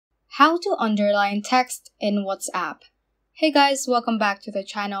How to underline text in WhatsApp. Hey guys, welcome back to the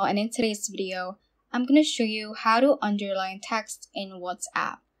channel, and in today's video, I'm going to show you how to underline text in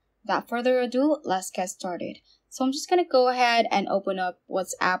WhatsApp. Without further ado, let's get started. So I'm just going to go ahead and open up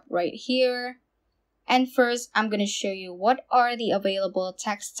WhatsApp right here. And first, I'm going to show you what are the available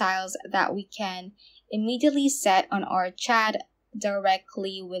text styles that we can immediately set on our chat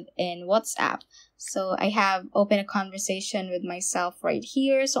directly within WhatsApp. So I have opened a conversation with myself right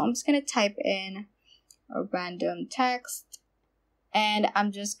here. So I'm just going to type in a random text and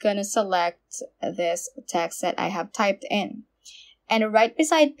I'm just going to select this text that I have typed in. And right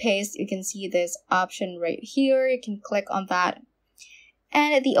beside paste, you can see this option right here. You can click on that.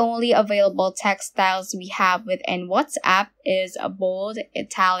 And the only available text styles we have within WhatsApp is a bold,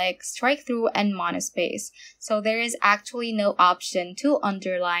 italic, strike through, and monospace. So there is actually no option to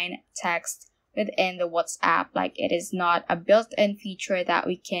underline text within the WhatsApp. Like, it is not a built-in feature that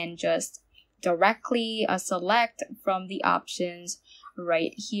we can just directly select from the options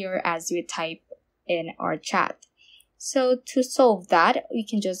right here as we type in our chat. So to solve that, we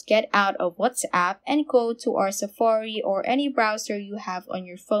can just get out of WhatsApp and go to our Safari or any browser you have on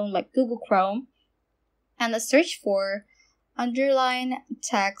your phone like Google Chrome, and let's search for Underline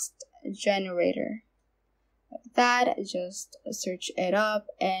Text Generator. Like that, just search it up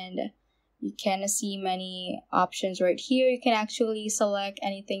and you can see many options right here. You can actually select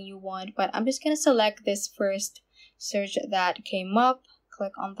anything you want, but I'm just going to select this first search that came up.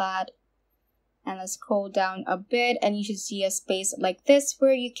 Click on that. And let's scroll down a bit and you should see a space like this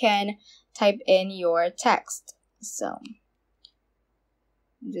where you can type in your text. So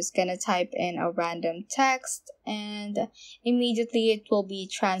I'm just gonna type in a random text and immediately it will be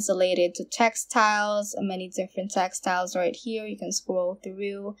translated to text styles, many different text styles right here. You can scroll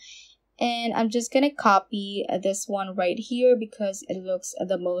through and I'm just gonna copy this one right here because it looks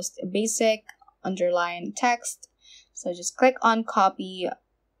the most basic underline text. So just click on copy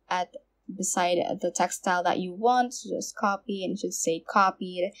at beside the text style that you want. So just copy and it should say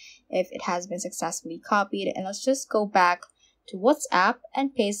copied if it has been successfully copied. And let's just go back to WhatsApp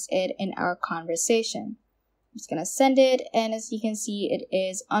and paste it in our conversation. I'm just gonna send it, and as you can see, it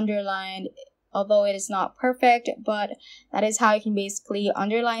is underlined, although it is not perfect, but that is how you can basically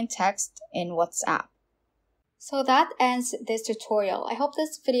underline text in WhatsApp. So that ends this tutorial. I hope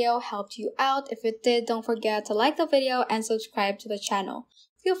this video helped you out. If it did, don't forget to like the video and subscribe to the channel.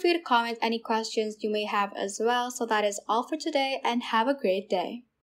 Feel free to comment any questions you may have as well. So that is all for today, and have a great day.